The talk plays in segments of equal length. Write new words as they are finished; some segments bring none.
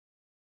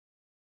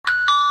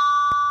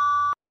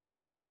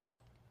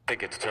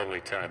think it's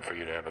totally time for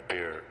you to have a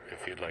beer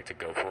if you'd like to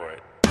go for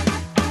it.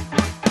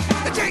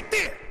 Take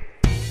this!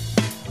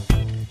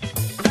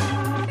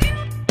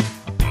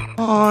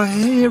 Oh,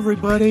 hey,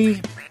 everybody.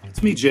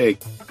 It's me,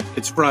 Jake.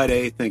 It's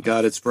Friday. Thank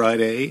God it's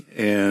Friday.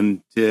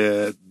 And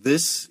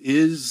this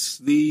is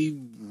the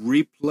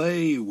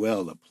replay.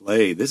 Well, the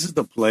play. This is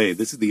the play.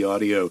 This is the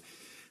audio.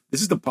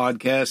 This is the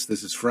podcast.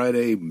 This is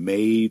Friday,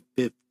 May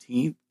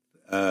 15th.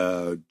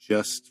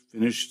 Just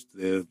finished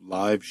the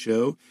live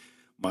show.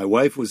 My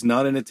wife was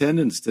not in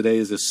attendance. Today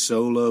is a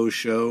solo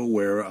show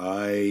where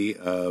I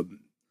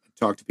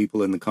talk to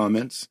people in the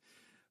comments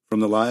from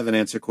the live and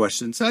answer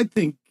questions. I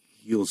think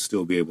you'll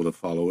still be able to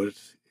follow it,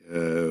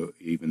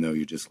 even though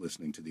you're just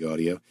listening to the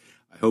audio.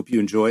 I hope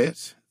you enjoy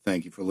it.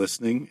 Thank you for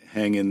listening.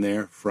 Hang in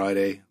there.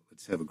 Friday.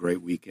 Let's have a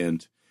great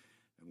weekend.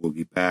 And we'll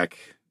be back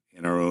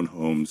in our own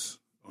homes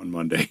on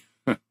Monday.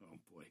 Oh,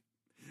 boy.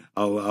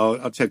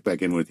 I'll check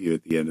back in with you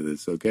at the end of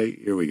this, okay?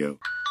 Here we go.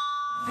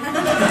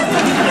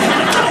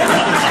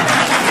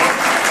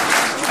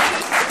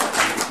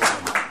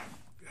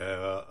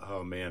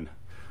 Oh, man.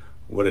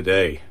 What a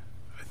day.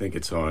 I think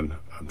it's on.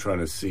 I'm trying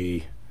to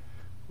see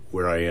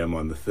where I am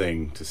on the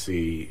thing to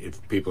see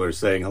if people are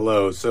saying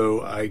hello.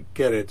 So I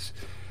get it.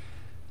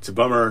 It's a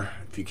bummer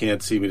if you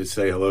can't see me to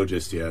say hello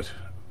just yet,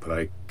 but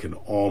I can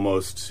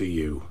almost see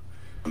you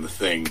on the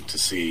thing to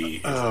see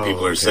if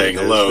people are saying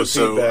hello. The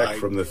feedback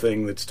from the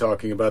thing that's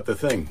talking about the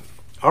thing.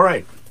 All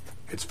right.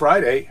 It's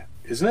Friday,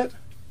 isn't it?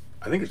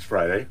 I think it's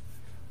Friday.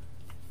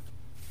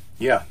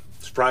 Yeah,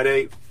 it's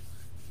Friday.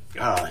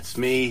 It's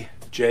me,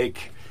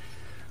 Jake.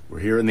 We're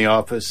here in the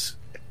office.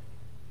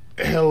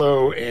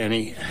 Hello,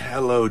 Annie.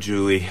 Hello,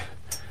 Julie.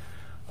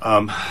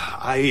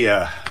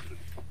 I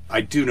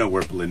do know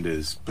where Belinda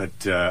is, but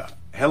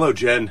hello,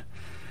 Jen.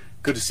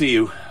 Good to see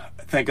you.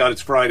 Thank God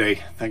it's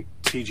Friday. Thank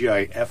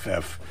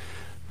TGIFF.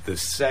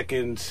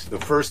 The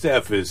first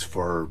F is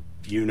for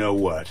you know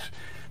what.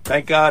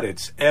 Thank God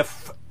it's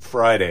F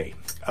Friday.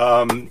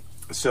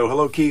 So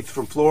hello, Keith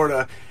from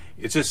Florida.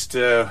 It's just,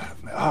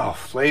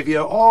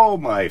 Flavia, all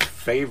my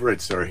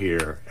favorites are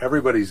here.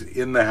 Everybody's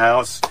in the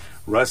house.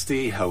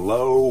 Rusty,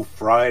 hello,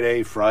 Friday.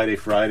 It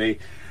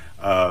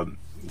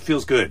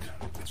feels good.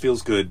 It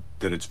feels good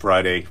that it's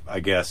Friday, I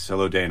guess.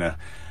 Hello, Dana.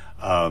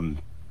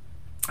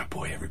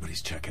 Boy,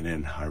 everybody's checking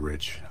in. Hi,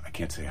 Rich. I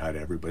can't say hi to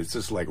everybody. It's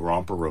just like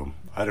Romper Room.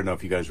 I don't know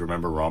if you guys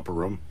remember Romper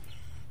Room,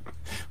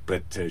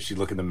 but she'd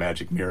look in the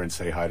magic mirror and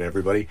say hi to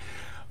everybody.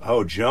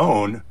 Oh,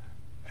 Joan,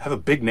 have a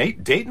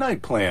big date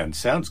night planned.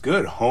 Sounds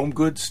good. Home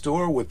goods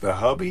store with the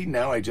hubby.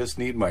 Now I just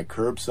need my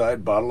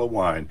curbside bottle of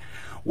wine.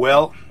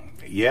 Well,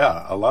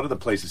 yeah, a lot of the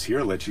places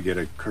here let you get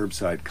a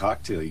curbside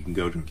cocktail. You can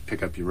go to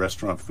pick up your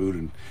restaurant food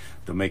and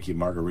they'll make you a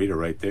margarita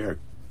right there.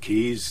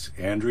 Keys,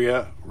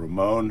 Andrea,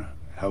 Ramon,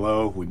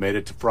 hello. We made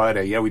it to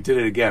Friday. Yeah, we did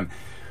it again.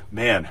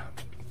 Man,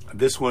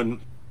 this one,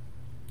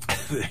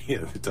 yeah,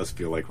 it does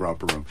feel like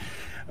Romper Room.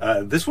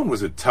 This one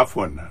was a tough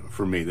one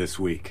for me this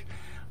week.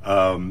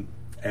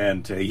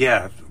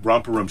 Yeah,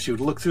 Romper Room. She would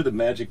look through the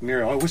magic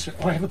mirror.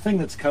 I have a thing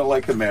that's kind of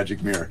like the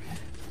magic mirror.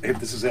 Hey,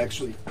 this is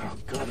actually, oh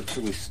God, it's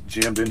really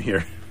jammed in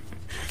here.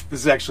 This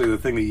is actually the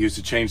thing that you use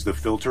to change the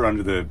filter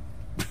under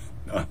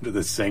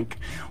the sink.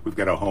 We've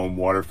got a home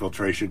water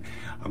filtration.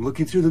 I'm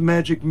looking through the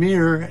magic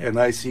mirror, and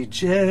I see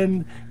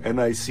Jen,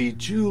 and I see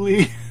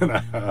Julie, and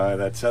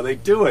that's how they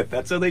do it.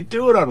 That's how they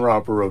do it on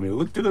Romper Room. You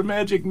look through the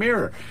magic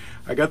mirror.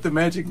 I got the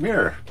magic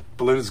mirror.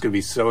 Belinda's going to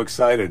be so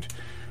excited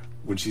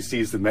when she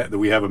sees that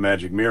we have a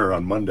magic mirror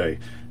on Monday.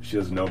 She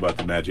doesn't know about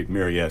the magic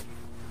mirror yet.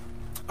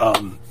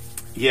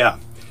 Yeah.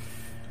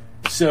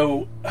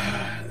 So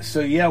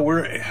yeah,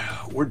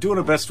 we're doing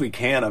the best we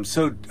can. I'm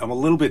a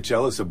little bit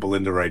jealous of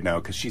Belinda right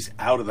now because she's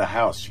out of the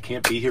house. She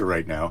can't be here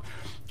right now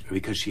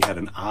because she had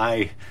an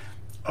eye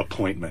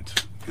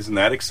appointment. Isn't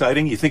that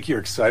exciting? You think you're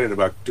excited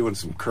about doing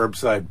some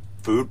curbside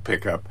food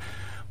pickup.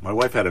 My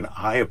wife had an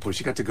eye appointment.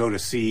 She got to go to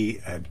see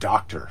an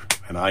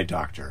eye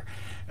doctor.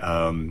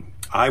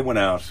 I went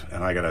out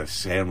and I got a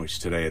sandwich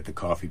today at the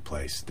coffee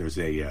place. There's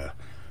a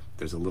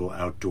little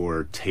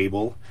outdoor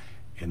table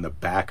in the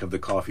back of the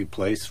coffee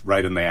place,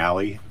 right in the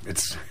alley.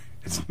 It's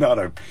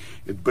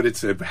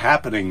a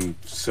happening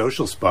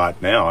social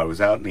spot now. I was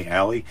out in the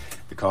alley,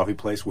 the coffee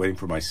place, waiting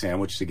for my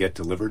sandwich to get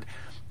delivered,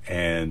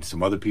 and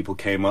some other people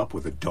came up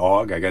with a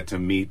dog. I got to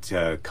meet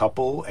a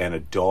couple and a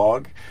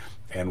dog,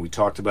 and we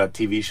talked about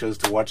TV shows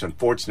to watch.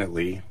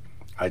 Unfortunately,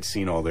 I'd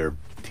seen all their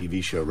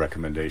TV show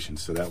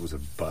recommendations, so that was a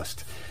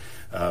bust.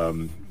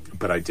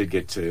 But I did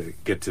get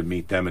to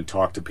meet them and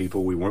talk to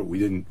people. We were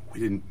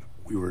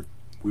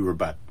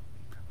about,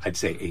 I'd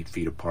say, 8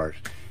 feet apart,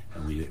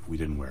 and we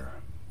didn't wear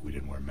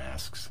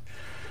masks.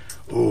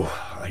 Oh,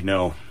 I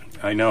know,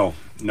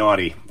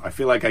 naughty. I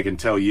feel like I can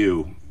tell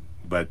you,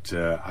 but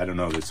I don't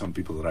know. There's some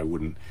people that I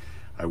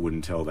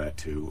wouldn't tell that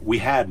to. We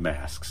had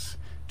masks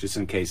just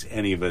in case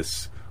any of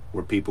us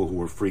were people who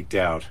were freaked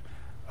out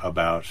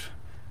about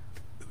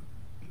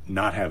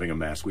not having a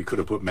mask. We could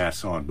have put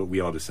masks on, but we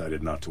all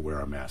decided not to wear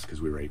our masks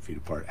because we were 8 feet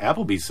apart.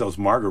 Applebee's sells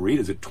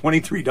margaritas at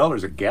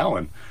 $23 a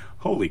gallon.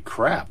 Holy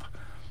crap.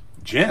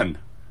 Jen,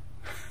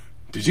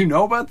 Did you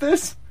know about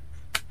this?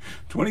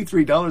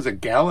 $23 a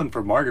gallon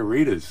for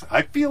margaritas.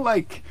 I feel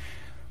like,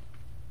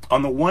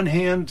 on the one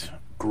hand,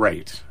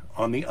 great.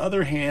 On the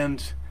other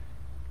hand,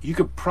 you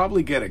could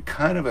probably get a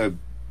kind of a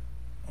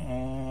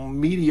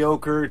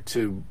mediocre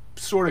to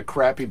sort of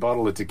crappy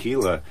bottle of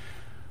tequila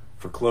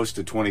for close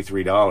to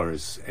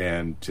 $23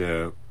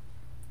 and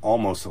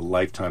almost a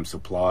lifetime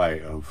supply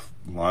of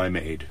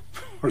limeade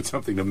or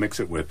something to mix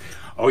it with.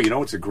 Oh, you know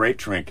what's a great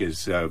drink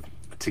is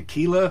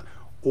tequila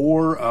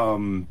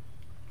or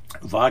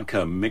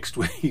vodka mixed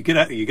with you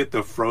get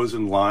the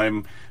frozen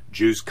lime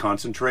juice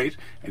concentrate,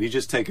 and you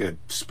just take a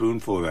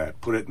spoonful of that,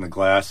 put it in the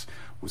glass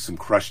with some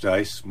crushed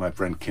ice. My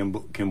friend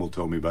Kimball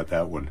told me about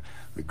that one,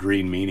 the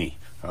green meanie.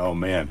 Oh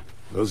man,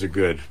 those are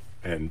good,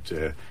 and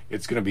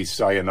it's going to be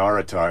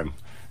sayonara time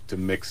to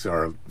mix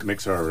our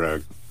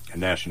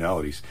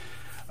nationalities.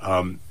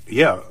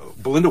 Yeah,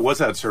 Belinda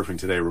was out surfing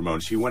today, Ramon.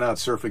 She went out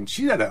surfing.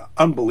 She had an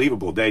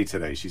unbelievable day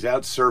today. She's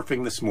out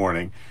surfing this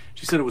morning.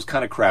 She said it was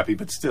kind of crappy,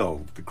 but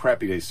still, the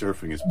crappy day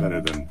surfing is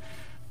better than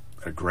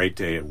a great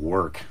day at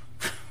work.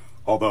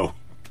 Although,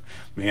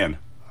 man,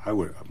 I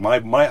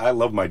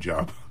love my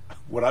job.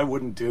 What I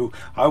wouldn't do,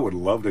 I would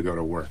love to go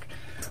to work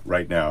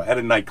right now at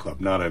a nightclub,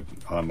 not an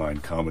online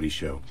comedy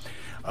show.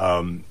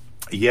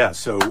 Yeah,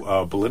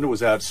 so Belinda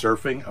was out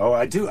surfing. Oh,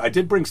 I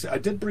did bring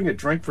a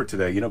drink for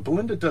today. You know,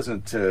 Belinda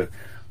doesn't.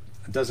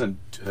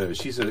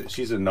 She's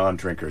a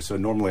non-drinker, so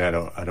normally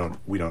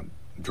we don't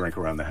drink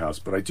around the house.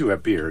 But I do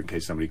have beer in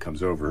case somebody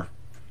comes over,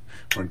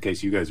 or in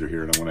case you guys are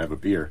here and I want to have a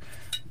beer.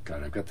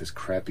 God, I've got this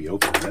crappy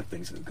opener. That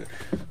thing's good.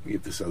 Let me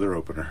get this other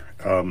opener.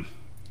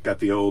 Got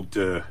the old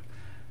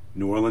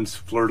New Orleans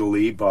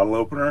fleur-de-lis bottle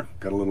opener.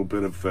 Got a little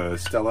bit of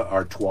Stella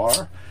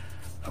Artois.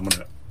 I'm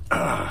gonna.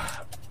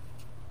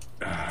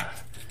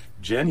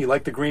 Jen, you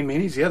like the green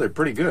meanies? Yeah, they're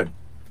pretty good.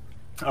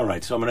 All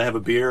right, so I'm gonna have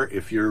a beer.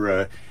 If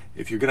you're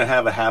gonna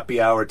have a happy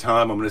hour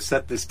time, I'm gonna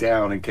set this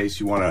down in case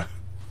you want to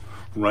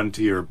run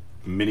to your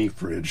mini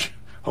fridge.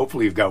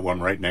 Hopefully, you've got one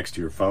right next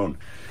to your phone.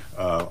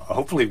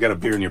 Hopefully, you've got a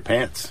beer in your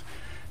pants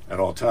at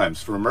all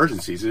times for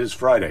emergencies. It is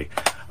Friday.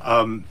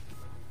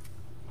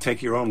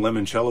 Take your own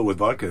limoncello with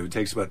vodka. It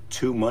takes about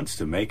 2 months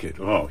to make it.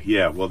 Oh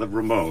yeah, well, the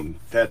Ramon,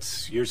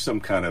 you're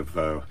some kind of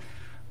what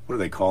do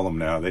they call them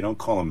now? They don't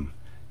call them.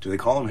 Do they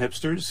call them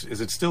hipsters?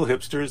 Is it still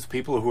hipsters?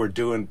 People who are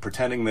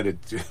pretending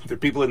that they're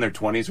people in their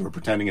 20s who are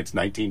pretending it's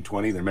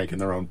 1920. They're making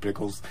their own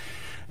pickles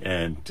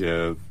and,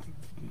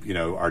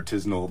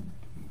 artisanal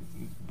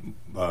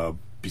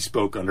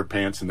bespoke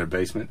underpants in their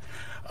basement.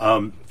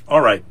 All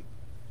right.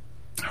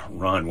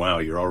 Ron, wow,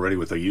 you're already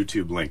with a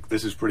YouTube link.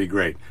 This is pretty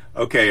great.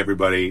 Okay,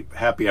 everybody,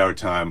 happy hour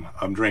time.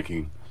 I'm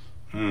drinking.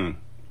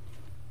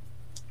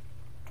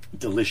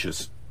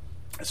 Delicious.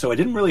 So I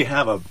didn't really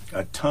have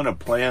a ton of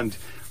plan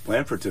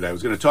for today. I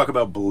was going to talk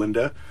about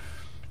Belinda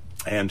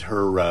and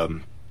her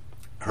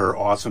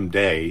awesome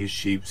day.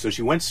 She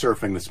went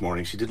surfing this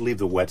morning. She did leave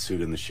the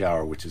wetsuit in the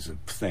shower, which is a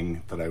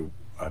thing that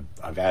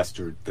I've asked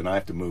her. Then I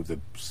have to move the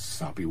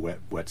soppy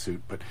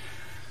wetsuit. But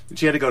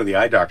she had to go to the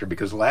eye doctor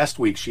because last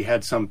week she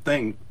had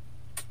something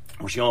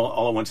where she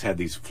all at once had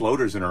these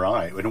floaters in her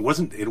eye, and it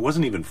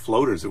wasn't even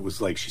floaters. It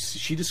was like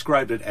she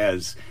described it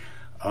as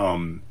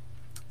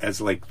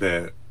like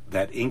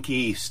that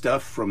inky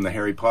stuff from the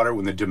Harry Potter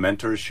when the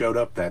Dementors showed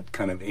up, that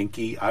kind of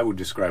inky. I would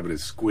describe it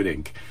as squid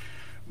ink.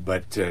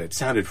 But it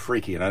sounded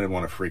freaky, and I didn't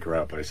want to freak her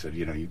out. But I said,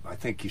 I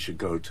think you should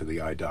go to the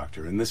eye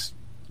doctor. And this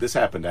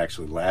happened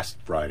actually last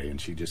Friday,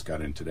 and she just got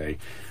in today.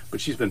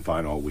 But she's been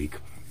fine all week.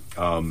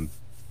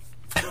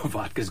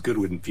 Vodka's good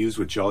with infused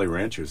with Jolly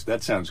Ranchers.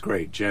 That sounds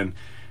great. Jen,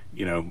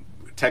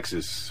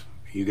 Texas,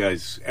 you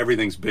guys,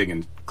 everything's big,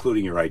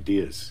 including your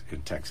ideas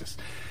in Texas.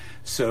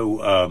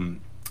 So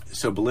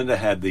Belinda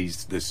had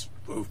this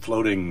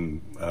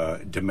floating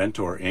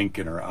Dementor ink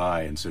in her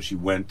eye, and so she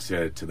went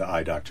to the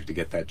eye doctor to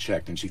get that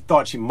checked, and she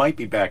thought she might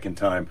be back in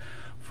time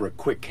for a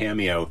quick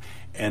cameo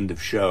end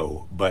of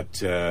show,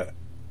 but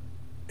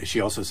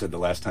she also said the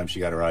last time she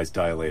got her eyes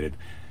dilated,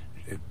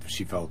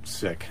 she felt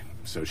sick,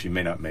 so she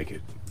may not make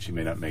it. She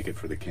may not make it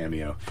for the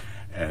cameo.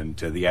 And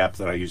the app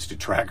that I use to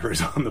track her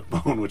is on the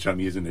phone, which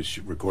I'm using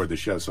to record the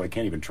show, so I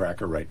can't even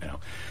track her right now.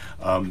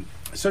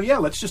 So yeah,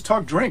 let's just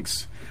talk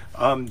drinks.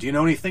 Do you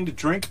know anything to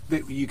drink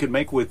that you can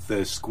make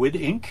with squid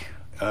ink?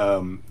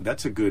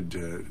 That's a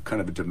good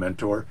kind of a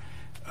Dementor.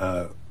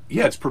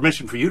 Yeah, it's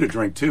permission for you to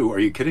drink too. Are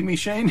you kidding me,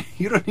 Shane?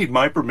 You don't need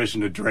my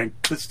permission to drink.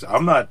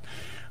 I'm not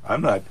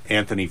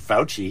Anthony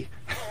Fauci.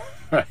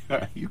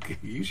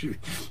 you should.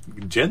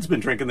 Jen's been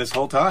drinking this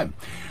whole time.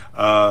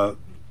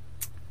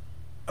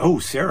 Oh,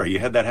 Sarah, you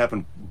had that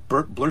happen.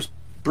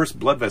 Burst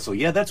blood vessel.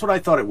 Yeah, that's what I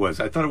thought it was.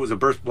 I thought it was a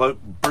burst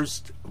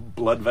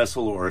blood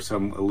vessel or a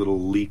little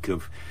leak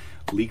of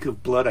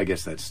blood. I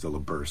guess that's still a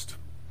burst.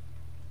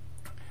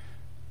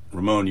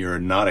 Ramon, you're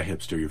not a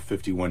hipster. You're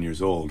 51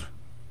 years old.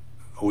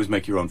 Always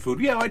make your own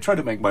food. Yeah, I try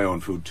to make my own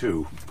food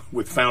too,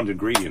 with found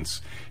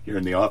ingredients here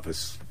in the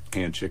office.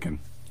 Canned chicken,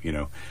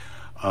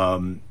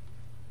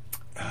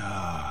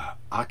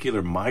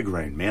 Ocular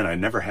migraine. Man, I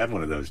never had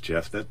one of those,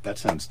 Jeff. That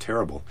sounds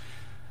terrible.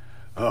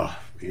 Oh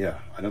yeah,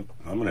 I'm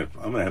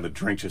gonna have a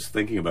drink just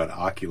thinking about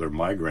ocular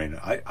migraine.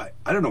 I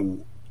don't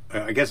know.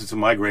 I guess it's a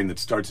migraine that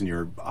starts in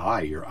your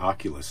eye, your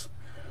oculus.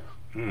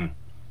 That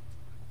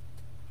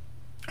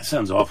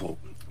sounds awful,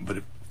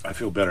 but I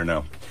feel better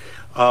now.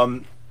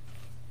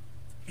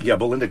 Yeah,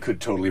 Belinda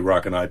could totally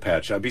rock an eye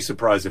patch. I'd be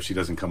surprised if she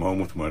doesn't come home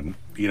with one.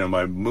 You know,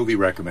 my movie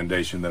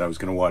recommendation that I was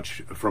going to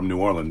watch from New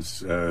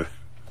Orleans. If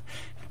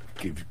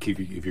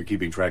you're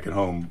keeping track at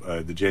home,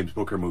 the James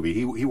Booker movie,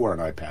 he wore an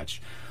eye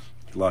patch.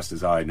 He lost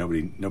his eye.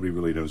 Nobody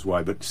really knows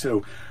why. But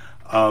so,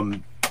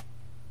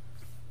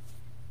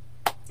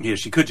 yeah,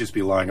 she could just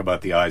be lying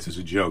about the eyes as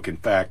a joke. In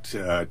fact,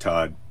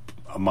 Todd,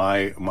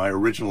 my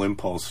original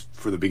impulse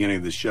for the beginning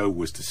of the show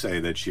was to say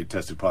that she had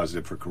tested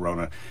positive for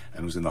corona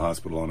and was in the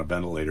hospital on a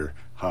ventilator.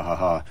 Ha ha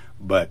ha.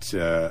 But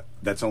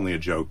that's only a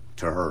joke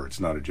to her. It's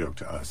not a joke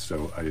to us.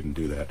 So I didn't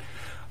do that.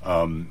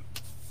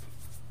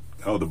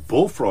 Oh, the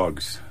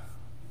bullfrogs.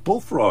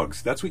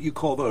 Bullfrogs. That's what you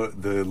call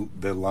the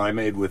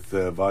limeade with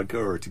vodka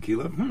or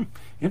tequila?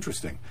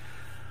 Interesting.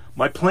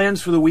 My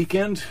plans for the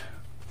weekend?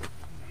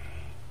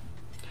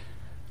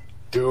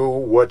 Do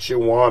what you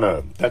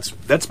wanna.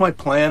 That's my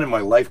plan and my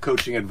life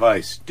coaching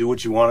advice. Do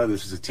what you wanna.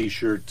 This is a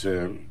T-shirt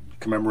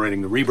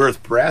commemorating the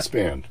Rebirth Brass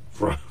Band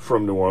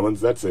from New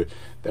Orleans.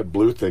 That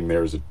blue thing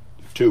there is a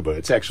tuba.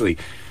 It's actually,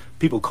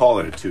 people call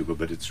it a tuba,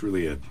 but it's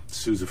really a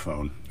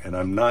sousaphone. And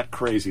I'm not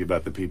crazy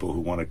about the people who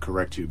want to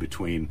correct you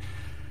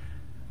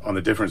on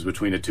the difference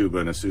between a tuba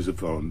and a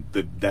sousaphone.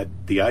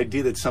 The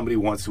idea that somebody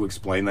wants to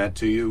explain that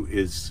to you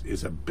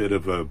is a bit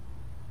of a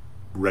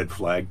red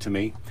flag to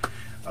me.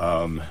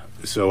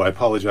 So I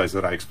apologize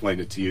that I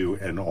explained it to you,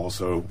 and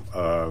also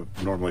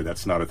normally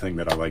that's not a thing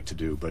that I like to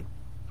do, but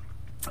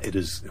it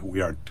is.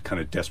 We are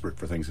kind of desperate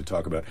for things to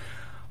talk about.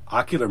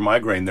 Ocular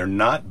migraine, they're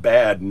not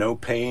bad, no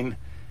pain.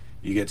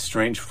 You get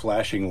strange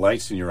flashing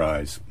lights in your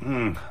eyes.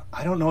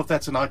 I don't know if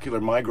that's an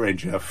ocular migraine,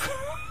 Jeff.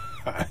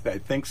 I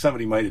think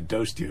somebody might have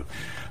dosed you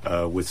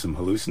with some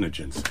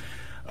hallucinogens.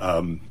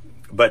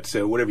 But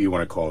whatever you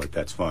want to call it,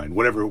 that's fine.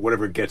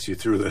 Whatever gets you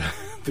through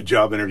the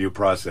job interview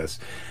process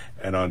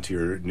and onto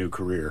your new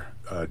career,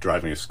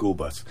 driving a school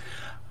bus.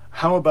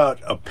 How about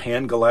a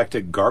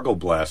pan-galactic gargle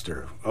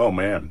blaster? Oh,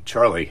 man,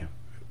 Charlie.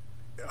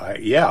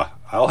 Yeah,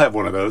 I'll have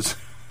one of those.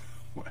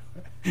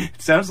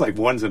 It sounds like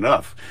one's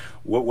enough.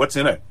 What's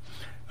in it?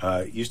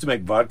 Used to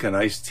make vodka and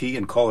iced tea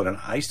and call it an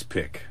ice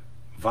pick.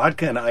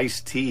 Vodka and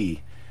iced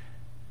tea.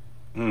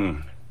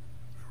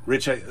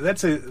 Rich,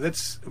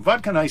 that's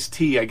vodka and iced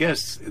tea. I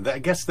guess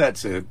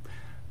that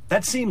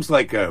seems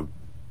like a.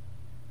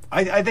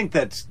 I think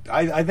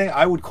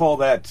I would call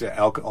that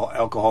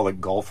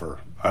alcoholic golfer.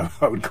 I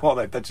would call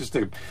that. That's just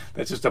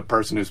a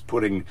person who's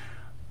putting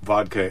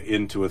vodka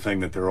into a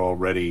thing that they're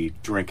already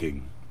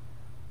drinking.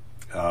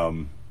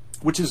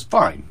 Which is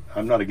fine.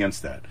 I'm not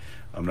against that.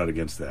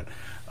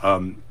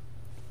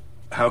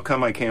 How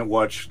come I can't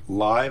watch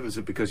live? Is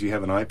it because you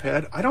have an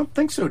iPad? I don't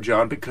think so,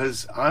 John,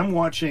 because I'm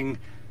watching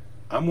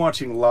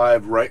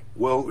live right.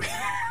 Well,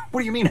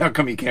 what do you mean? How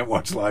come you can't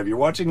watch live? You're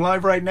watching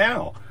live right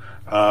now.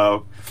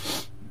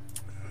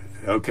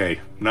 Okay,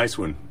 nice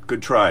one.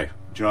 Good try,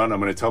 John. I'm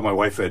going to tell my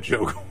wife that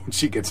joke when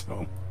she gets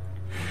home.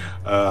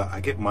 I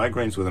get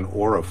migraines with an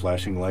aura,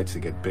 flashing lights that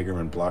get bigger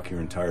and block your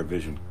entire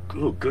vision.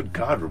 Oh, good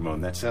God,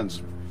 Ramon, that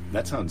sounds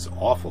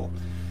awful.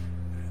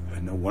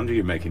 No wonder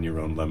you're making your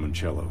own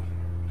limoncello.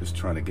 Just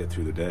trying to get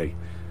through the day.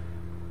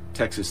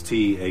 Texas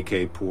tea,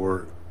 AK,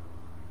 pour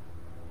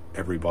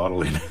every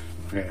bottle in.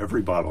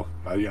 Every bottle.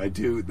 I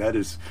do. That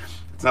is,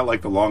 it's not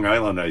like the Long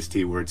Island iced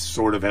tea where it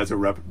sort of has a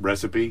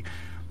recipe.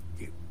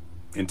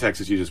 In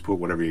Texas, you just put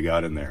whatever you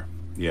got in there.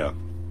 Yeah.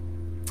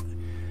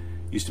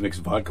 Used to mix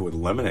vodka with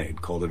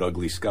lemonade, called it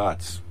Ugly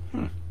Scots.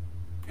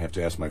 Have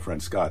to ask my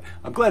friend Scott.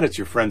 I'm glad it's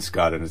your friend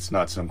Scott and it's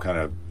not some kind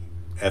of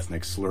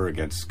ethnic slur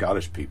against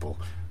Scottish people.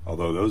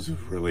 Although those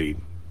have really,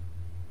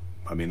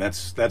 I mean,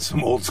 that's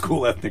some old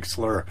school ethnic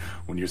slur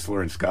when you're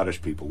slurring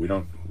Scottish people. We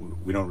don't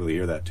really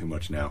hear that too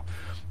much now.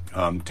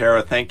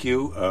 Tara, thank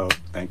you.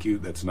 Thank you.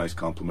 That's a nice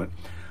compliment.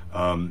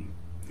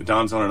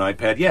 Don's on an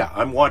iPad. Yeah,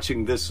 I'm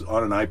watching this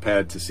on an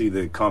iPad to see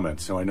the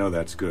comments, so I know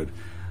that's good.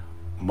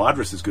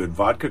 Madras is good.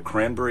 Vodka,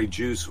 cranberry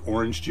juice,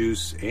 orange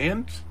juice,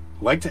 and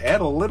like to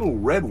add a little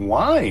red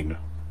wine.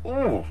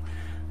 Oh,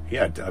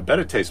 yeah, I bet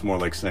it tastes more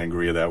like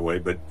sangria that way,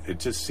 but it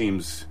just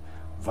seems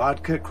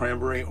vodka,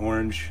 cranberry,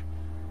 orange.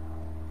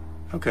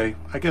 Okay,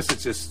 I guess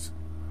it's just.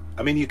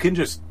 I mean, you can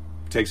just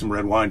take some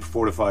red wine,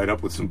 fortify it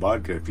up with some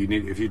vodka if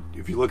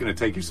you're looking to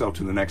take yourself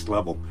to the next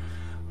level.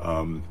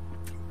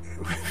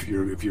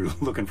 If you're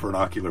looking for an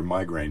ocular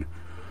migraine.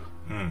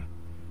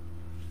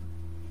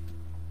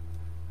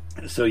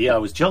 So yeah, I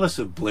was jealous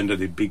of Belinda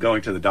to be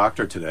going to the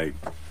doctor today,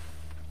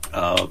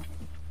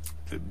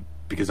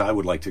 because I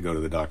would like to go to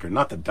the doctor.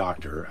 Not the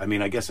doctor. I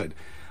mean, I guess I'd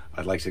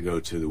like to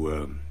go to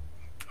the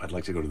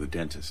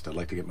dentist. I'd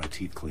like to get my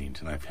teeth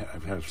cleaned, and I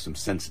have some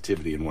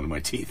sensitivity in one of my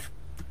teeth.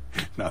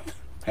 Not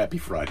happy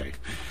Friday,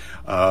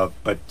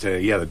 but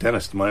yeah, the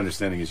dentist. My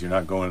understanding is you're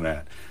not going to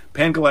that.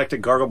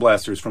 Pan-Galactic Gargle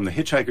Blasters from the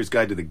Hitchhiker's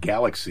Guide to the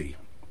Galaxy.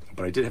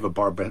 but I did have a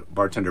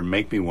bartender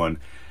make me one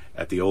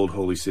at the old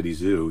Holy City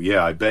Zoo.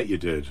 Yeah, I bet you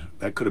did.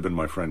 That could have been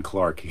my friend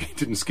Clark. He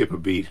didn't skip a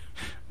beat.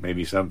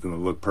 Maybe something that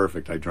looked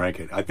perfect. I drank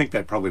it. I think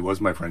that probably was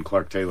my friend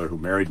Clark Taylor, who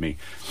married me,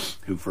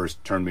 who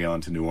first turned me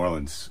on to New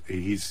Orleans.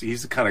 He's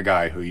the kind of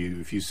guy who,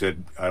 if you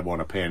said, I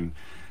want a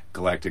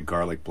pan-galactic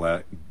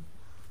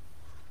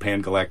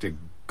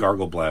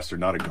gargle blaster,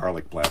 not a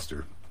garlic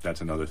blaster,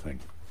 that's another thing.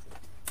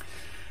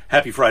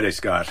 Happy Friday,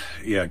 Scott.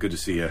 Yeah, good to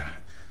see you.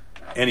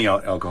 Any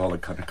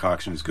alcoholic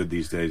concoction is good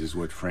these days, is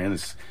what Fran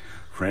is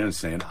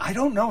saying. I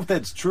don't know if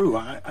that's true.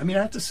 I mean,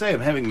 I have to say, I'm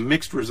having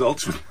mixed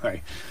results with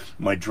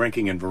my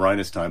drinking in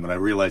Varinus time, and I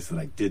realized that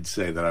I did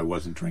say that I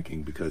wasn't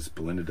drinking because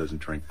Belinda doesn't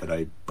drink, but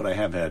I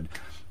have had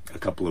a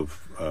couple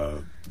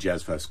of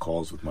Jazz Fest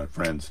calls with my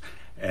friends,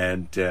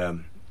 and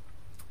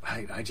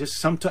I just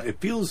sometimes it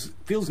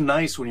feels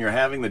nice when you're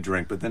having the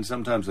drink, but then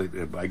sometimes I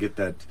get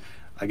the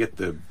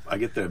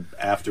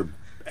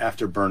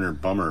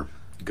afterburner bummer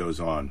goes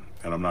on,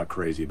 and I'm not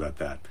crazy about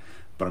that.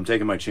 But I'm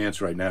taking my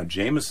chance right now.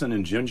 Jameson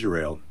and ginger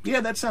ale. Yeah,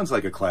 that sounds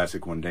like a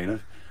classic one,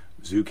 Dana.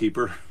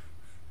 Zookeeper.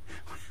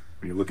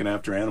 When you're looking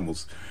after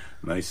animals.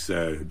 Nice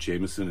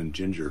Jameson and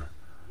ginger.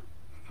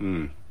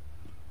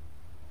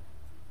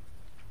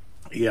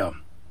 Yeah.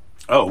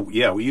 Oh,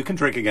 yeah. Well, you can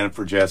drink again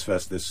for Jazz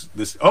Fest.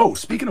 This. Oh,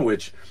 speaking of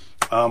which,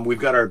 we've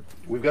got our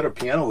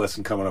piano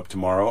lesson coming up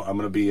tomorrow. I'm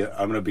gonna be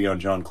on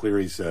John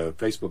Cleary's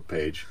Facebook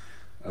page.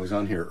 I was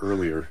on here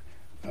earlier.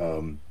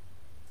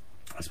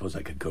 I suppose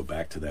I could go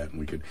back to that and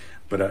we could,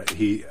 but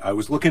I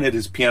was looking at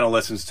his piano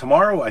lessons.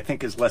 Tomorrow, I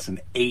think, is lesson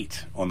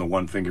 8 on the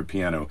one-finger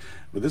piano.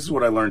 But this is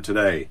what I learned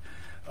today.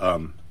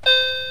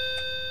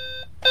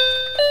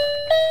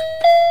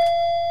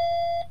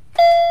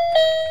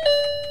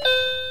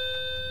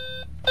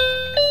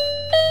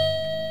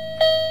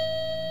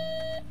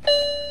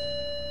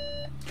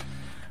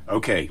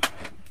 Okay,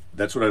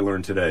 that's what I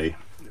learned today.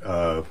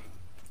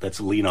 That's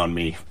Lean on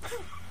Me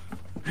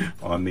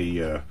on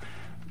the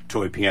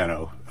toy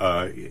piano.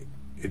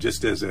 It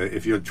just as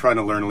if you're trying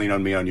to learn Lean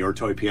on Me on your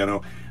toy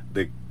piano,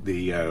 the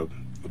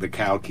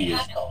cattle key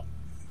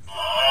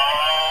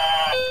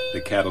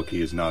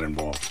is not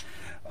involved.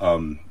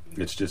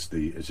 It's just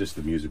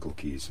the musical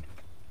keys.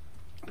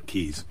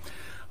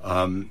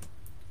 The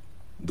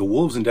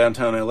Wolves in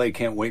downtown LA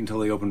can't wait until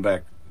they open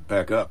back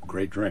up.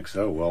 Great drinks.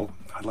 Oh well,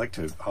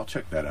 I'll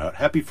check that out.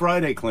 Happy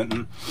Friday,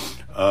 Clinton.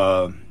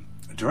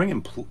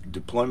 During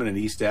deployment in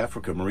East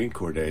Africa Marine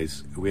Corps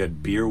days, we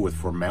had beer with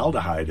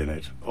formaldehyde in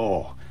it.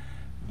 Oh,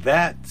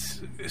 that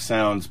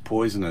sounds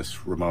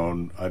poisonous,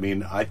 Ramon. I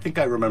mean, I think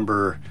I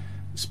remember,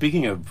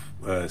 speaking of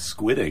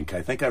Squid Ink,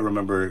 I think I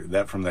remember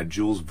that from that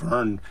Jules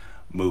Verne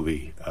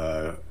movie.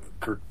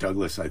 Kirk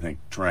Douglas, I think,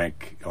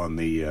 drank on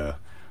the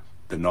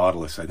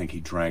Nautilus. I think he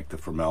drank the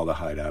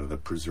formaldehyde out of the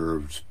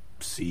preserved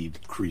seed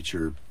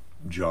creature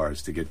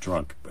jars to get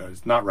drunk.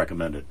 It's not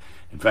recommended.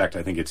 In fact,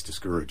 I think it's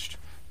discouraged.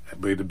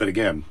 But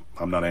again,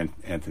 I'm not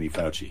Anthony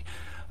Fauci.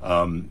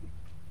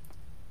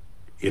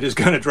 It is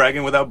kind of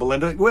dragging without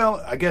Belinda. Well,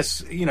 I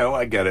guess,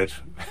 I get it.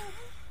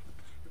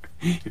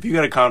 If you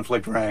got a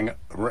conflict,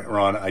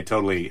 Ron, I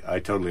totally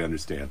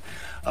understand.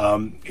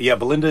 Yeah,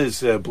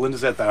 Belinda's at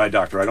the eye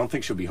doctor. I don't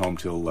think she'll be home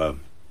till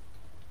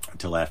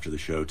after the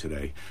show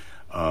today.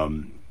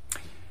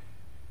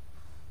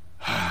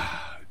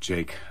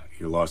 Jake,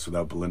 you're lost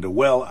without Belinda.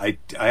 Well, I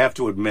have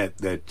to admit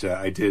that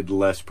I did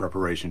less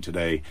preparation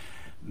today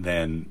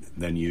than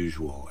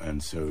usual,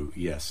 and so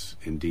yes,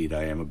 indeed,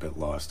 I am a bit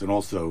lost. And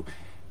also,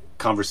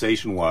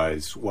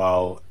 conversation-wise,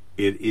 while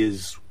it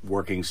is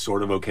working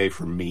sort of okay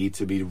for me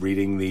to be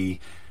reading the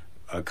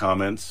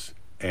comments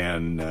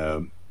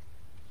and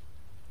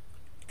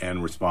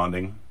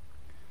responding.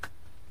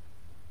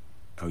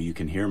 Oh, you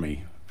can hear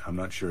me. I'm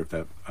not sure if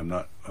that. I'm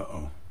not.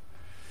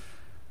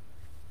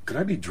 Could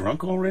I be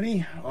drunk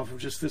already off of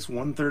just this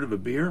 1/3 of a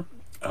beer?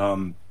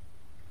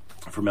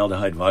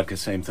 Formaldehyde vodka,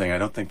 same thing. I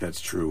don't think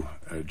that's true,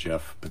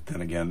 Jeff. But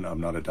then again,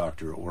 I'm not a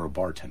doctor or a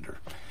bartender.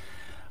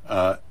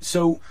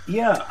 So,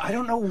 yeah, I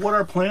don't know what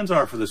our plans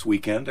are for this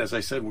weekend. As I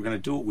said, we're going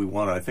to do what we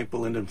want. I think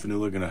Belinda and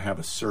Fanula are going to have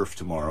a surf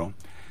tomorrow.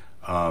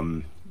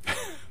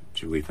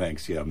 Julie,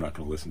 thanks. Yeah, I'm not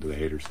going to listen to the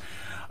haters.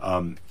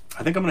 I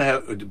think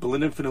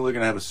Belinda and Fanula are going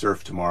to have a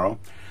surf tomorrow.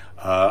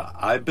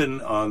 I've been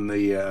on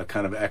the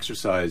kind of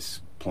exercise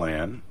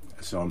plan,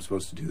 so I'm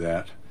supposed to do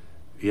that.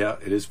 Yeah,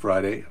 it is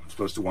Friday. I'm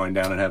supposed to wind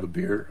down and have a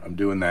beer. I'm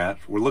doing that.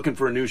 We're looking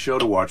for a new show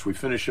to watch. We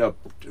finished up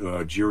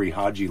Jiri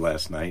Haji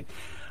last night,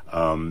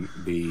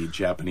 the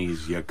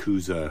Japanese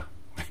Yakuza.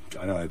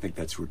 I think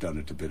that's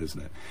redundant a bit,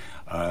 isn't it?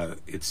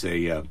 It's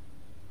a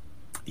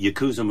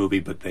Yakuza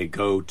movie, but they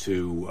go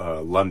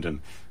to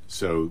London,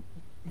 so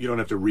you don't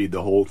have to read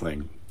the whole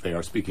thing. They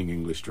are speaking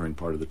English during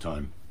part of the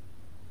time.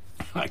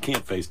 I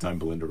can't FaceTime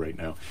Belinda right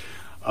now.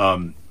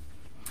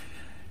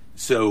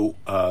 So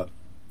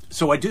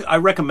I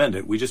recommend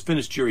it. We just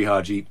finished Jiri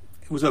Haji.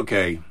 It was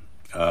okay.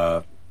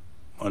 Not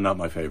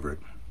my favorite.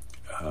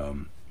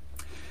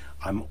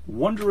 I'm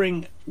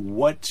wondering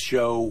what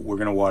show we're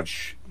going to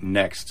watch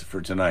next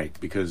for tonight,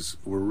 because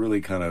we're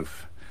really kind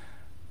of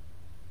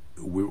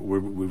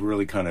we've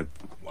really kind of,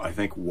 I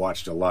think,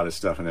 watched a lot of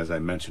stuff. And as I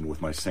mentioned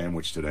with my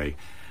sandwich today,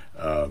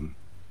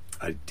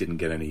 I didn't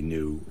get any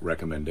new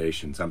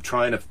recommendations. I'm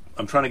trying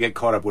to get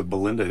caught up with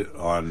Belinda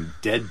on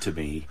Dead to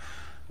Me,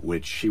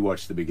 which she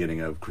watched the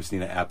beginning of.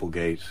 Christina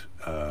Applegate,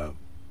 her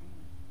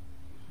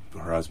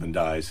husband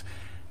dies.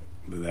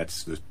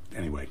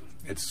 Anyway,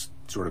 it's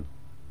sort of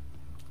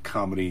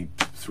comedy,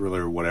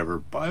 thriller, whatever.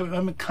 But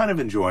I'm kind of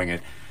enjoying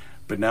it.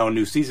 But now a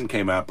new season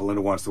came out.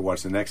 Belinda wants to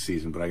watch the next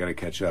season, but I got to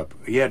catch up.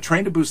 Yeah,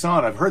 Train to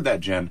Busan. I've heard that,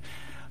 Jen.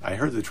 I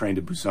heard the Train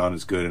to Busan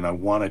is good, and I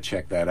want to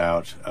check that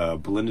out.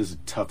 Belinda's a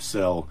tough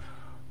sell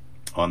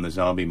on the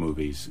zombie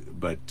movies,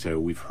 but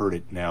we've heard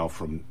it now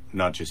from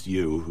not just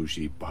you, who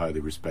she highly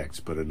respects,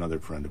 but another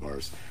friend of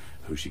ours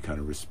who she kind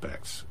of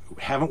respects.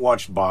 Haven't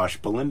watched Bosch.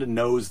 Belinda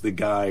knows the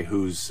guy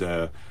who's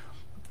the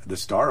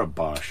star of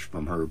Bosch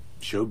from her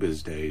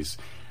showbiz days,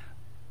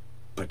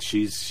 but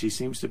she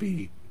seems to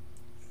be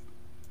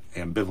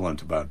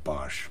ambivalent about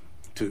Bosch,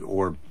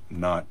 or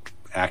not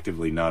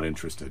actively not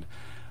interested.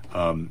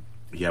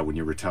 Yeah, when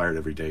you're retired,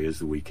 every day is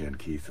the weekend,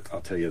 Keith.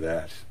 I'll tell you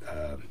that.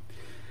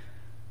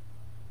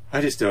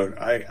 I just don't.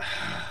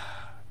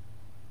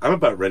 I'm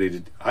about ready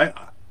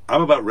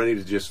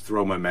to just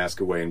throw my mask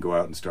away and go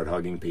out and start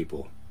hugging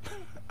people.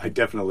 I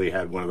definitely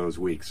had one of those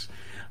weeks,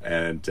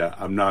 and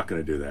I'm not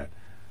going to do that.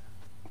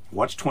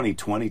 Watch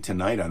 2020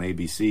 tonight on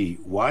ABC.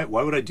 Why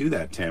would I do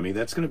that, Tammy?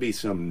 That's going to be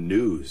some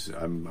news.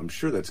 I'm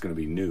sure that's going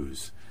to be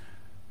news.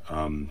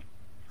 And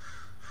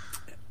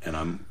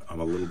I'm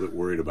a little bit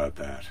worried about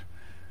that.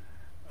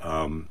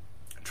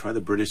 Try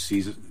the British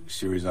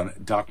series on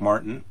Doc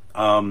Martin.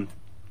 That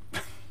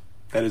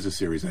is a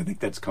series. I think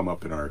that's come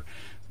up in our,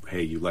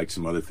 hey, you like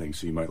some other things,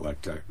 so you might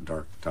like Doc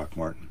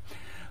Martin.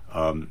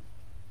 I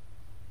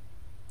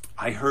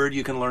heard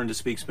you can learn to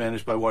speak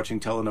Spanish by watching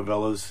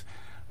telenovelas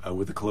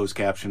with the closed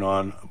caption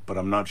on, but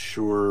I'm not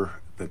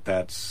sure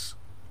that's...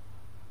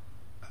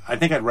 I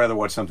think I'd rather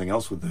watch something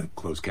else with the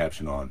closed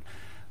caption on.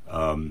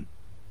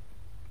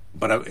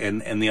 But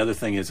the other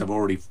thing is I've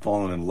already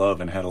fallen in love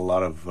and had a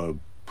lot of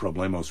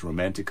problemos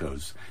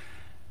romanticos.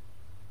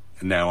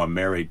 Now I'm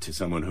married to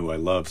someone who I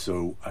love,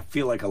 so I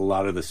feel like a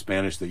lot of the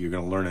Spanish that you're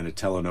going to learn in a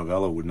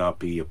telenovela would not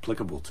be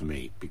applicable to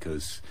me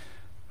because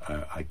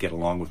I get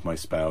along with my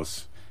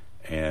spouse,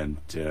 and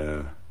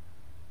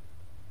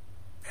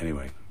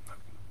anyway,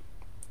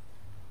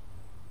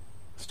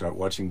 start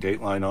watching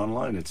Dateline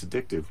online. It's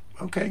addictive.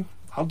 Okay,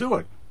 I'll do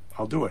it.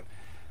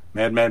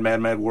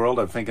 Mad World,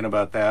 I'm thinking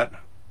about that.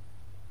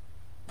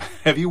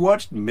 Have you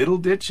watched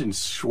Middleditch and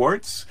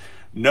Schwartz?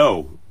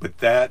 No, but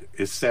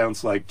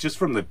sounds like, just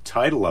from the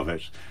title of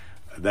it,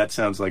 that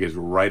sounds like it's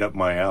right up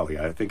my alley.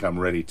 I think I'm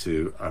ready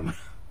to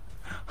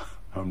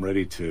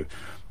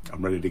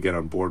get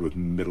on board with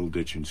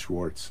Middleditch and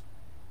Schwartz.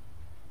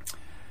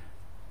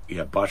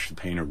 Yeah, Bosch the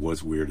Painter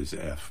was weird as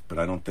F, but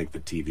I don't think the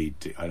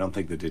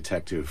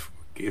detective,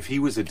 if he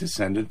was a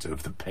descendant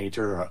of the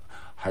painter,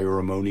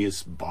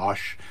 Hieronymus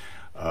Bosch,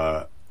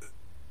 that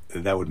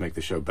would make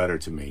the show better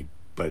to me,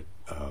 but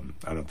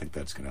I don't think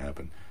that's going to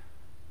happen.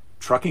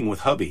 Trucking with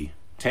Hubby,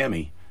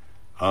 Tammy.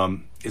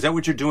 Is that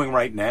what you're doing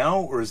right now,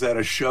 or is that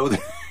a show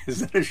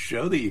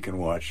that you can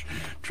watch?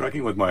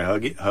 Trucking with my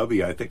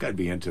hubby. I think I'd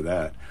be into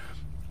that.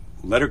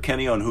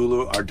 Letterkenny on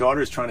Hulu. Our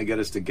daughter's trying to get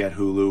us to get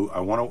Hulu.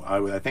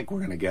 I think we're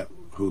going to get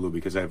Hulu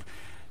because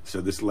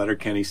this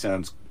Letterkenny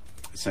sounds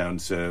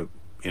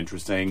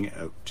interesting,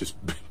 just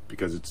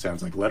because it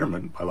sounds like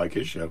Letterman. I like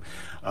his show,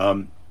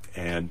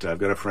 and I've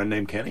got a friend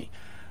named Kenny,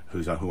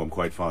 who I'm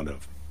quite fond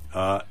of.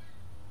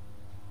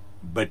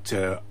 But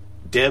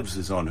Devs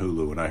is on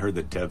Hulu, and I heard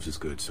that Devs is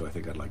good, so I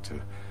think I'd like to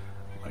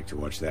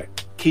watch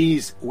that.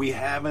 Keys, we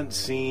haven't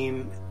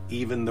seen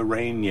Even the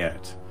Rain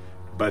yet,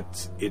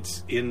 but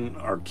it's in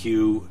our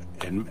queue,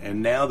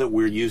 and now that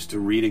we're used to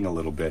reading a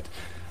little bit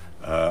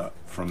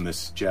from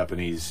this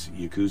Japanese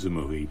Yakuza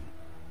movie,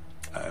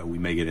 we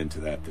may get into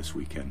that this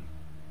weekend.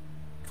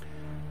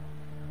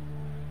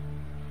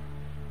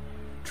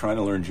 Trying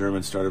to learn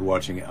German, started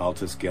watching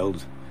Altes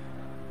Geld,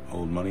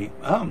 Old Money.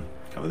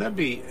 Would that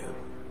be...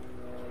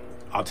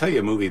 I'll tell you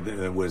a movie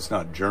that was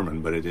not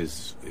German, but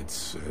it's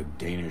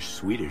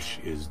Danish-Swedish,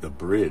 is The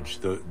Bridge.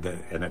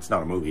 And it's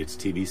not a movie, it's a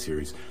TV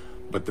series.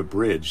 But The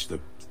Bridge, the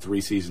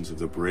 3 seasons of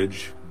The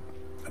Bridge,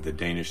 the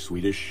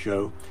Danish-Swedish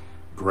show,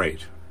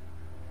 great.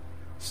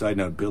 Side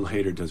note, Bill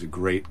Hader does a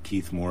great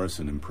Keith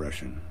Morrison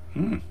impression.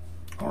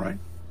 All right.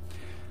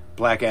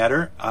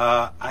 Blackadder.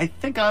 I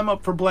think I'm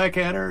up for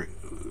Blackadder.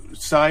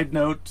 Side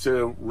note,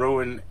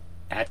 Rowan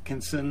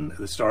Atkinson,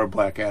 the star of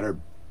Blackadder,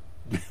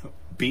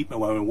 beat me.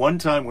 One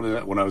time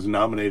when I was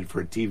nominated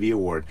for a TV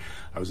award,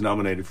 I was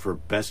nominated for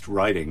Best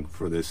Writing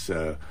for this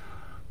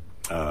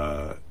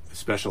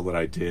special that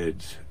I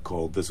did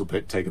called This'll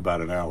Take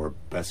About an Hour,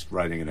 Best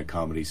Writing in a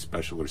Comedy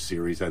Special or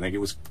Series. I think it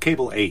was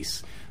Cable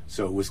Ace,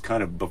 so it was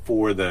kind of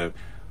before the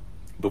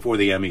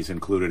Emmys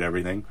included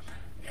everything.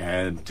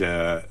 and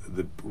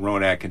the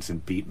Rowan Atkinson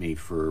beat me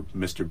for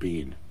Mr.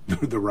 Bean,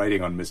 the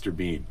writing on Mr.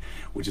 Bean,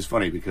 which is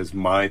funny because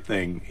my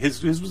thing,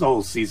 his was a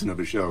whole season of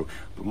a show,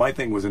 but my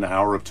thing was an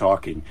hour of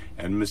talking,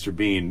 and Mr.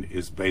 Bean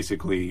is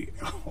basically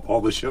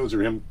all the shows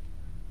are him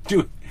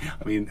doing.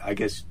 I mean, I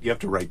guess you have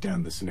to write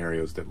down the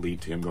scenarios that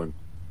lead to him going,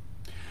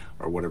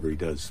 or whatever he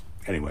does.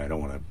 Anyway, I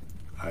don't want to.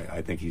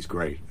 I think he's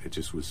great. It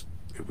was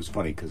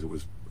funny because it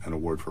was an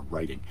award for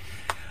writing.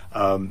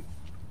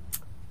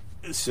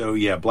 So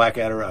yeah,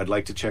 Blackadder, I'd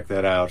like to check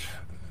that out.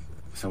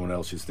 Someone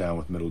else is down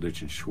with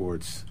Middleditch and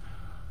Schwartz.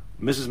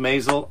 Mrs.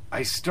 Maisel,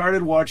 I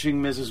started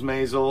watching Mrs.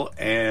 Maisel,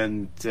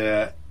 and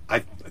I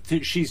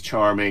think she's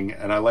charming,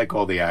 and I like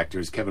all the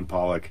actors. Kevin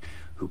Pollak,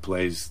 who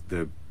plays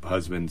the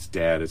husband's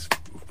dad, is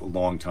a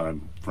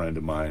longtime friend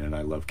of mine, and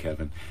I love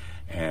Kevin.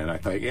 And I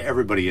thought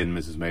everybody in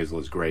Mrs. Maisel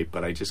is great,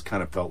 but I just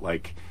kind of felt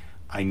like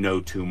I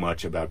know too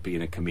much about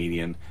being a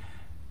comedian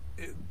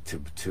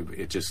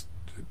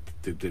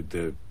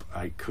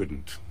I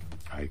couldn't.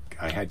 I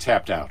had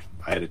tapped out.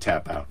 I had to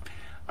tap out.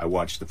 I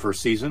watched the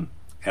first season,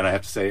 and I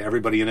have to say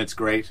everybody in it's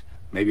great.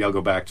 Maybe I'll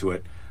go back to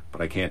it,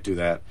 but I can't do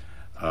that.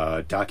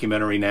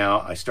 Documentary Now.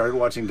 I started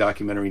watching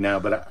Documentary Now,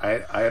 but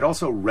I had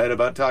also read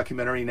about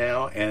Documentary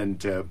Now,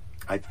 and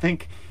I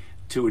think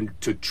to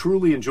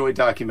truly enjoy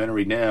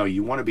Documentary Now,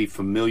 you want to be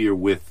familiar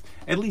with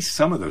at least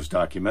some of those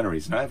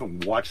documentaries. And I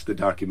haven't watched the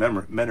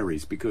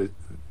documentaries because,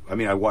 I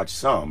mean, I watched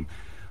some,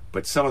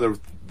 but some of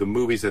the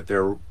movies that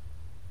they're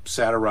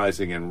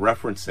satirizing and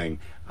referencing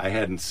I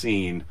hadn't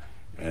seen.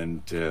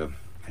 And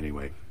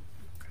anyway,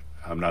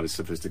 I'm not as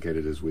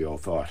sophisticated as we all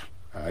thought.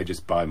 I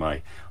just buy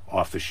my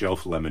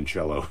off-the-shelf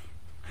limoncello.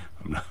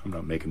 I'm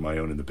not making my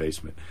own in the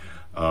basement.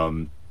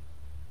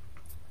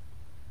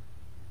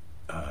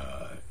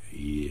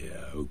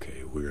 Yeah,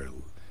 okay, we're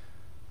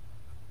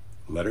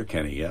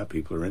Letterkenny. Yeah,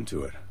 people are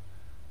into it.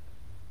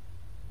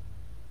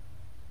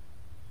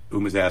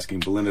 Uma's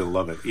asking Belinda to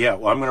love it. Yeah,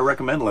 well, I'm going to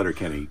recommend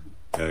Letterkenny,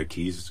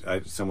 Keys.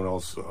 Someone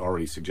else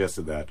already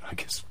suggested that. I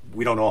guess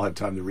we don't all have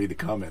time to read the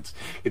comments.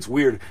 It's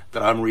weird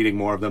that I'm reading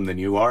more of them than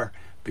you are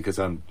because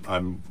I'm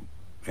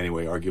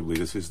anyway, arguably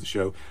this is the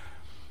show.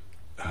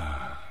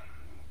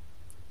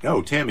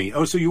 Oh, Tammy.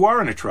 Oh, so you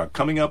are in a truck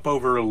coming up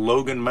over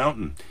Logan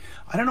Mountain.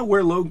 I don't know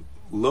where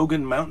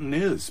Logan Mountain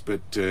is,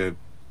 but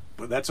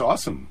that's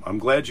awesome. I'm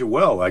glad you're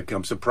well.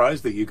 I'm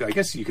surprised that I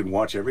guess you can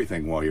watch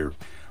everything while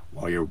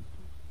you're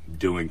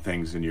doing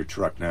things in your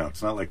truck now.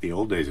 It's not like the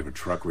old days of a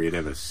truck where you'd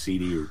have a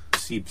CB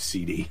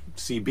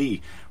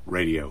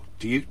radio.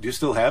 Do you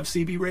still have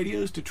CB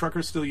radios? Do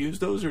truckers still use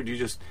those, or do you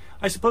just?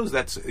 I suppose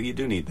you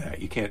do need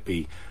that. You can't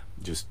be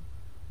just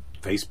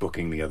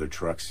Facebooking the other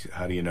trucks.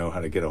 How do you know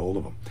how to get a hold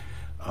of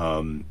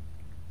them?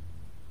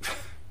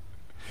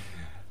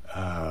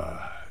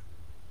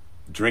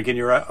 Drinking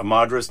your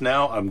Madras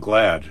now? I'm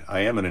glad. I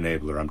am an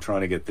enabler. I'm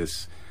trying to get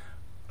this.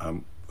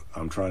 I'm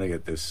trying to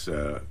get this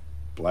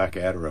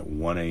Blackadder at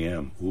 1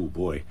 a.m. Ooh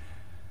boy.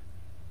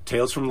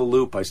 Tales from the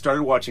Loop. I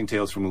started watching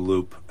Tales from the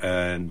Loop,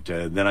 and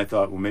then I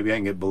thought, well, maybe I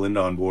can get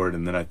Belinda on board,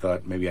 and then I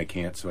thought maybe I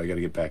can't, so I got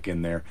to get back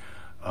in there.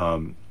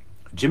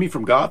 Jimmy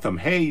from Gotham.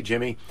 Hey,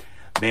 Jimmy.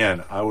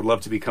 Man, I would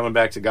love to be coming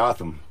back to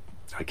Gotham.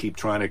 I keep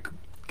trying to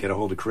get a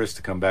hold of Chris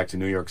to come back to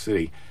New York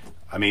City.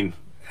 I mean,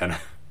 and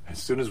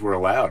as soon as we're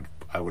allowed,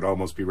 I would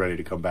almost be ready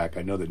to come back.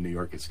 I know that New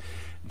York is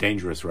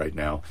dangerous right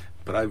now,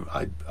 but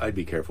I'd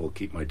be careful,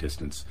 keep my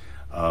distance.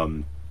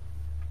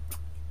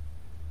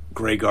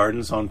 Grey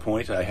Gardens on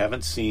point. I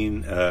haven't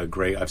seen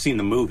Grey. I've seen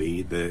the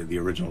movie, the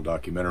original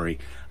documentary.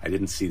 I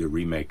didn't see the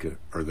remake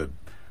or the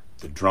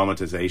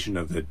dramatization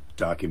of the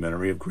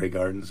documentary of Grey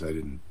Gardens. I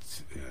didn't.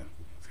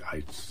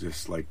 I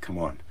just like, come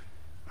on.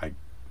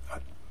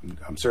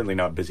 I'm certainly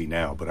not busy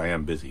now, but I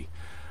am busy.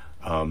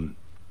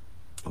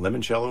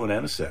 Limoncello and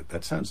anisette.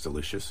 That sounds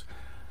delicious.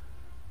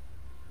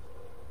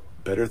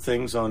 Better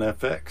Things on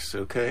FX.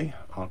 Okay,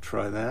 I'll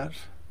try that.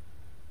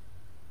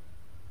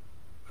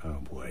 Oh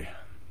boy.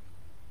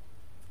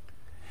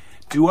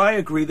 Do I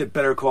agree that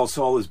Better Call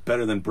Saul is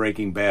better than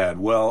Breaking Bad?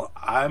 Well,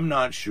 I'm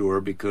not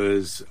sure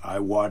because I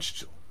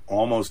watched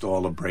almost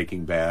all of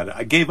Breaking Bad.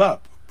 I gave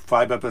up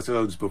 5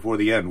 episodes before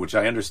the end, which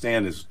I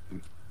understand is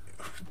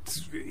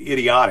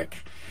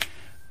idiotic.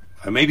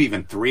 Maybe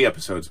even 3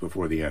 episodes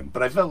before the end.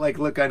 But I felt like,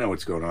 look, I know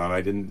what's going on.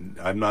 I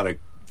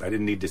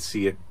didn't need to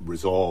see it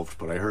resolved,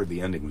 but I heard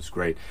the ending was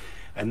great.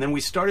 And then we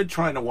started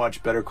trying to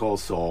watch Better Call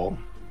Saul,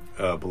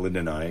 Belinda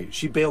and I.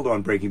 She bailed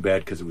on Breaking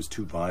Bad because it was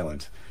too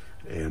violent.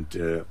 And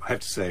I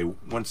have to say,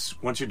 once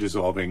you're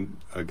dissolving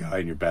a guy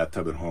in your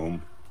bathtub at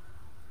home,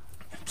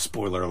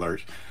 spoiler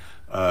alert,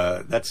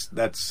 that's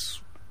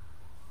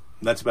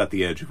about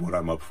the edge of what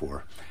I'm up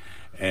for.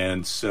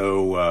 And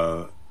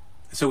so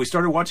we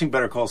started watching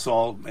Better Call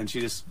Saul, and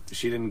she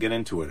didn't get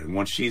into it. And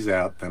once she's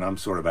out, then I'm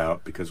sort of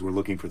out because we're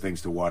looking for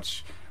things to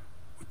watch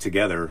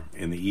together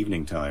in the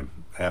evening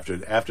time after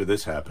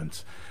this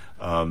happens.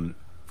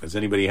 Does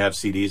anybody have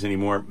CDs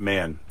anymore?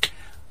 Man,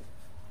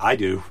 I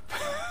do.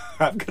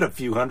 I've got a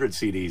few hundred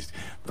CDs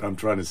that I'm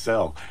trying to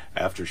sell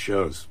after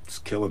shows. It's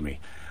killing me.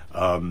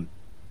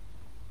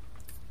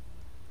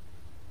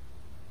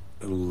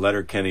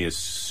 Letterkenny is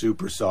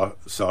super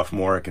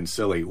sophomoric and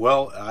silly.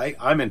 Well,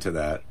 I'm into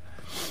that.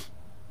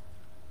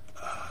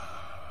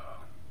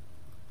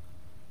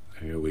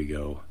 Here we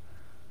go.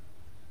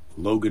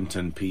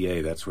 Loganton,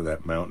 PA. That's where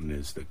that mountain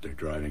is that they're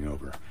driving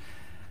over.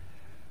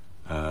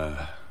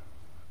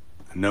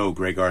 No,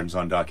 Grey Garden's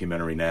on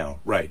Documentary Now.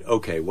 Right,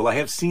 okay. Well, I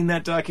have seen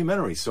that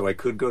documentary, so I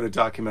could go to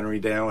Documentary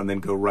Now and then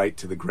go right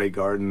to the Grey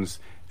Gardens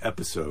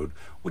episode,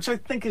 which I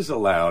think is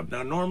allowed.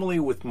 Now, normally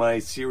with my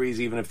series,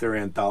 even if they're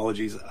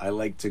anthologies, I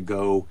like to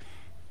go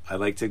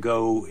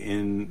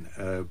in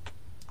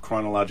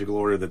chronological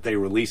order that they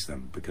release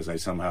them, because I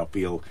somehow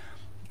feel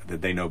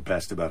that they know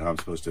best about how I'm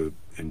supposed to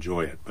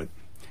enjoy it. But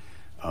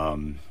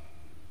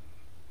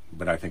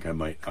I think I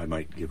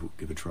might give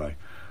a try.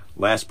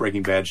 Last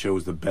Breaking Bad show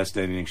was the best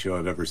ending show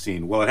I've ever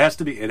seen. Well, it'd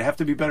have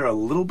to be better, a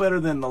little better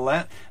than the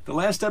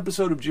last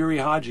episode of Jerry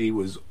Haji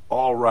was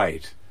all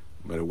right,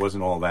 but it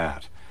wasn't all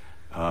that.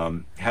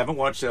 Haven't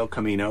watched El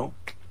Camino.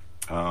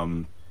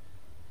 Have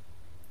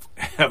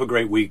a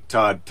great week,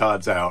 Todd.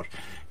 Todd's out.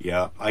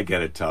 Yeah, I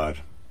get it, Todd.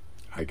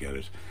 I get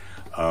it.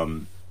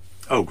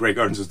 Grey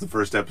Gardens is the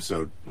first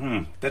episode.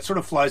 That sort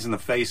of flies in the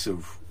face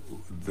of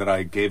that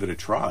I gave it a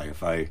try.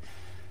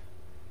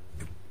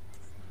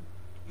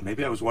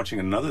 Maybe I was watching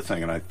another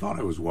thing, and I thought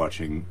I was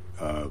watching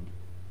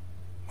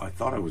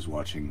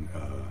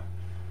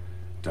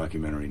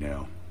Documentary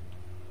Now.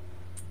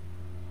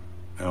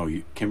 Oh,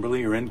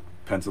 Kimberly, you're in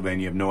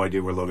Pennsylvania. You have no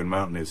idea where Logan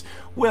Mountain is.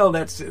 Well,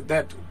 that's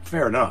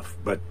fair enough,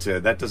 but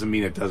that doesn't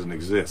mean it doesn't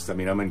exist. I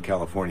mean, I'm in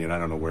California, and I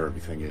don't know where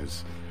everything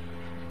is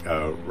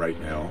right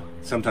now.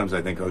 Sometimes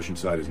I think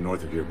Oceanside is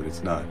north of here, but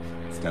it's not.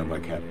 It's down by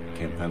Camp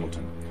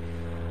Pendleton.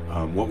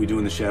 What We Do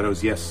in the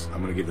Shadows, yes,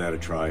 I'm going to give that a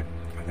try.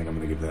 I think I'm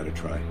going to give that a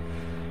try.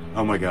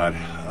 Oh my God!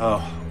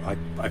 Oh,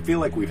 I feel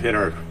like we've hit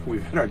our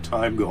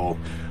time goal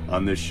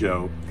on this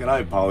show, and I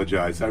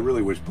apologize. I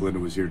really wish Belinda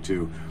was here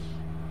too.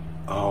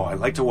 Oh, I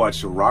like to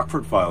watch the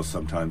Rockford Files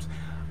sometimes.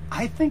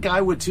 I think I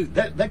would too.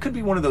 That could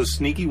be one of those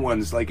sneaky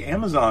ones. Like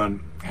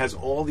Amazon has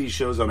all these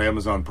shows on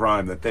Amazon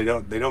Prime that they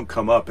don't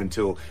come up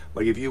until,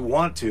 like, if you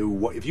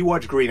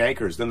watch Green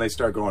Acres, then they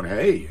start going,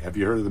 hey, have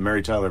you heard of the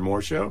Mary Tyler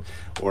Moore Show?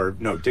 Or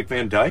no, Dick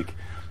Van Dyke.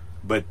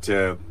 But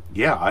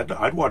yeah,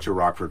 I'd watch a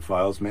Rockford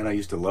Files. Man, I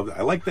used to love that.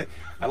 I like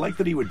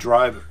that he would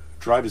drive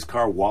his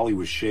car while he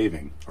was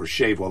shaving, or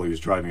shave while he was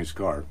driving his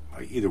car.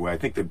 Either way, I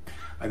think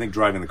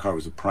driving the car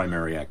was the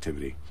primary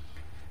activity.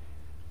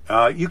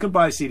 You can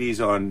buy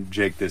CDs on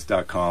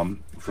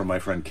jakethis.com from my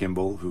friend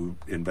Kimball, who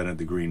invented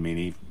the Green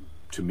Meanie.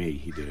 To me,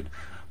 he did.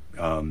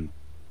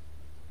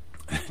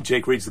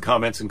 Jake reads the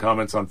comments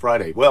on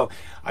Friday. Well,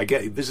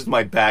 this is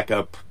my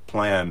backup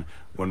plan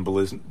when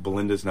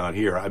Belinda's not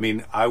here. I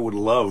mean, I would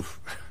love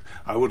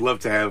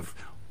to have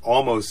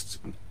almost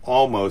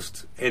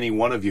any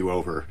one of you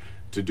over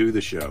to do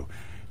the show.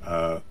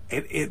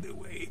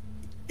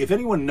 If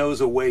anyone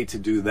knows a way to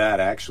do that,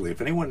 actually,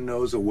 if anyone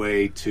knows a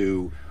way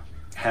to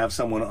have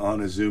someone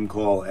on a Zoom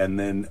call and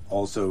then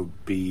also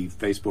be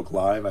Facebook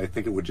Live, I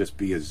think it would just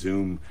be a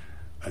Zoom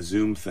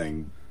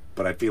thing.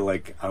 But I feel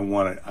like I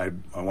want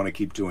to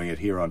keep doing it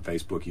here on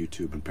Facebook,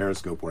 YouTube, and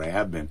Periscope, where I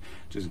have been,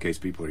 just in case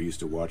people are used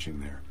to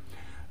watching there.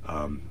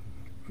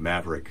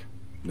 Maverick,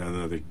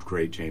 another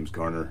great James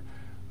Garner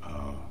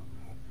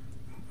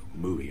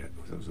movie.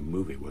 That was a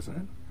movie,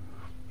 wasn't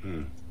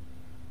it?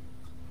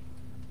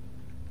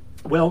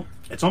 Well,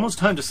 it's almost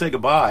time to say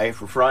goodbye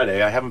for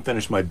Friday. I haven't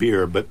finished my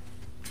beer, but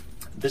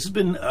this has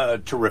been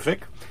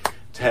terrific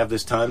to have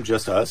this time,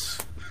 just us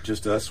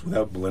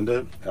without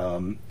Belinda.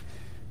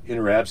 In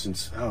her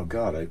absence, oh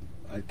God,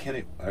 I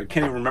can't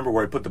even remember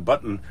where I put the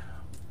button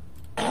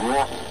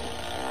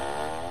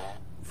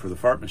for the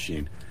fart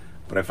machine,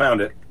 but I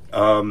found it.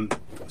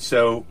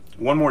 So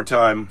one more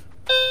time.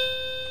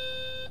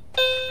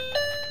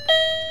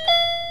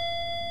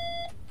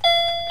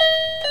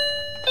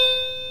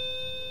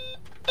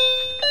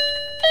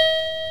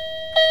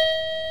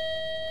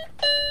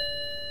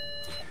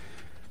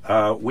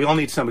 We all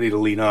need somebody to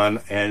lean on,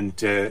 and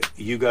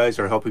you guys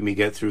are helping me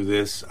get through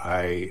this.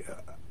 I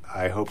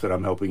hope that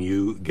I'm helping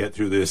you get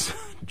through this.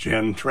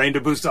 Jen, Train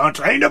to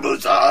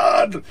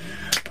Busan!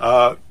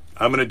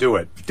 I'm going to do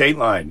it.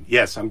 Dateline.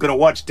 Yes, I'm going to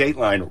watch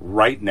Dateline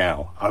right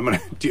now.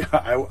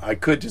 I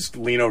could just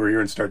lean over here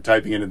and start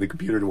typing into the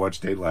computer to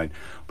watch Dateline,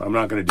 but I'm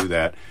not going to do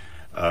that.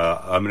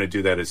 I'm going to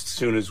do that as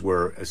soon as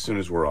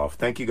we're off.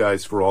 Thank you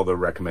guys for all the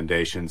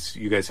recommendations.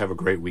 You guys have a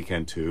great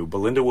weekend too.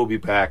 Belinda will be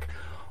back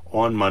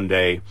on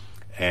Monday,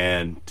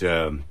 and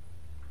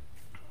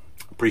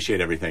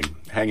appreciate everything.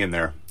 Hang in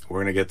there. We're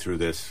going to get through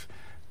this.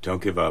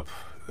 Don't give up.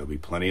 There'll be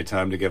plenty of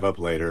time to give up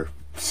later.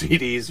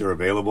 CDs are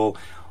available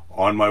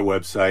on my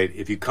website.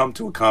 If you come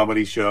to a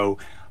comedy show,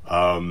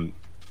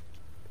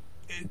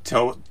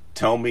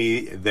 tell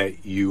me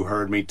that you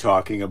heard me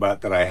talking about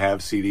that I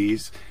have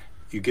CDs.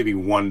 You give me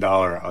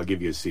 $1, I'll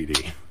give you a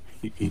CD.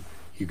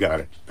 You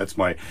got it. That's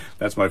my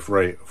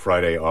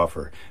Friday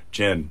offer.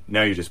 Jen,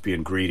 now you're just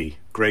being greedy.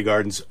 Grey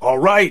Gardens. All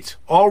right.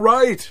 I'll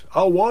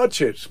watch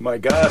it. My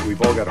God,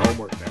 we've all got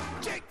homework now.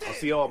 I'll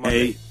see you all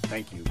Monday. Hey,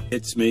 thank you.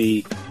 It's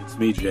me,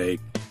 Jake.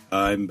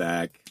 I'm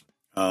back.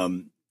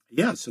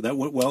 Yeah, so that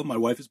went well. My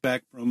wife is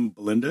back from,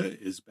 Belinda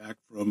is back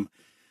from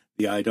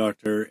the eye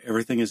doctor.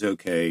 Everything is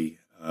okay.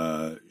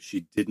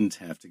 She didn't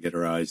have to get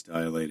her eyes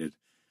dilated.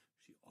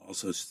 She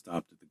also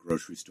stopped at the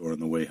grocery store on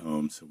the way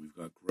home, so we've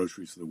got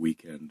groceries for the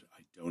weekend.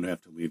 I don't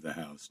have to leave the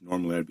house.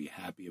 Normally I'd be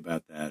happy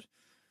about that,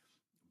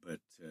 but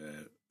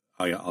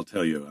I'll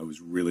tell you, I was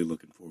really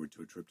looking forward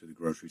to a trip to the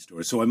grocery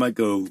store. So I might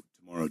go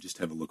tomorrow, just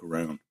have a look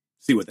around,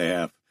 see what they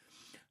have.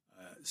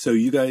 So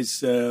you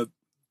guys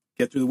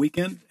get through the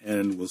weekend,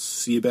 and we'll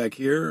see you back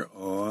here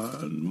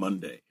on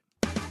Monday.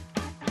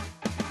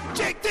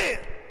 Check this.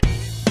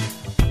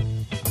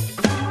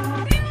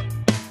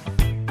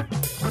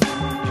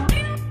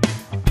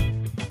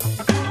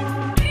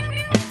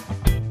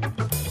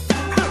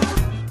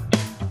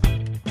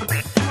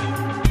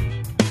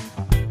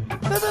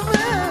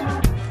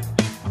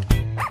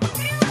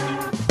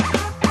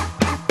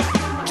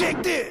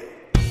 Check this.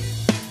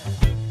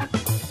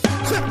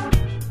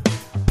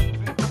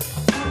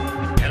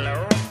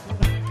 Hello?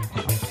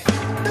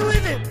 Who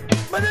is it,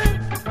 mother?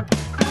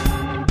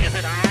 Is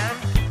it on?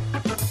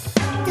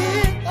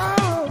 Yeah,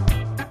 oh.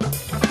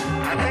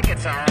 I think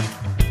it's on.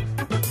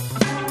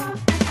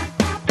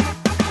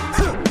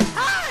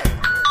 Hi.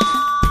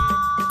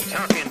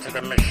 Talk into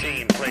the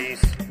machine,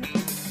 please.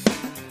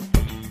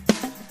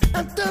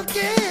 I'm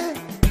talking.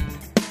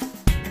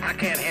 I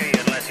can't hear you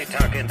unless you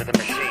talk into the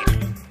machine.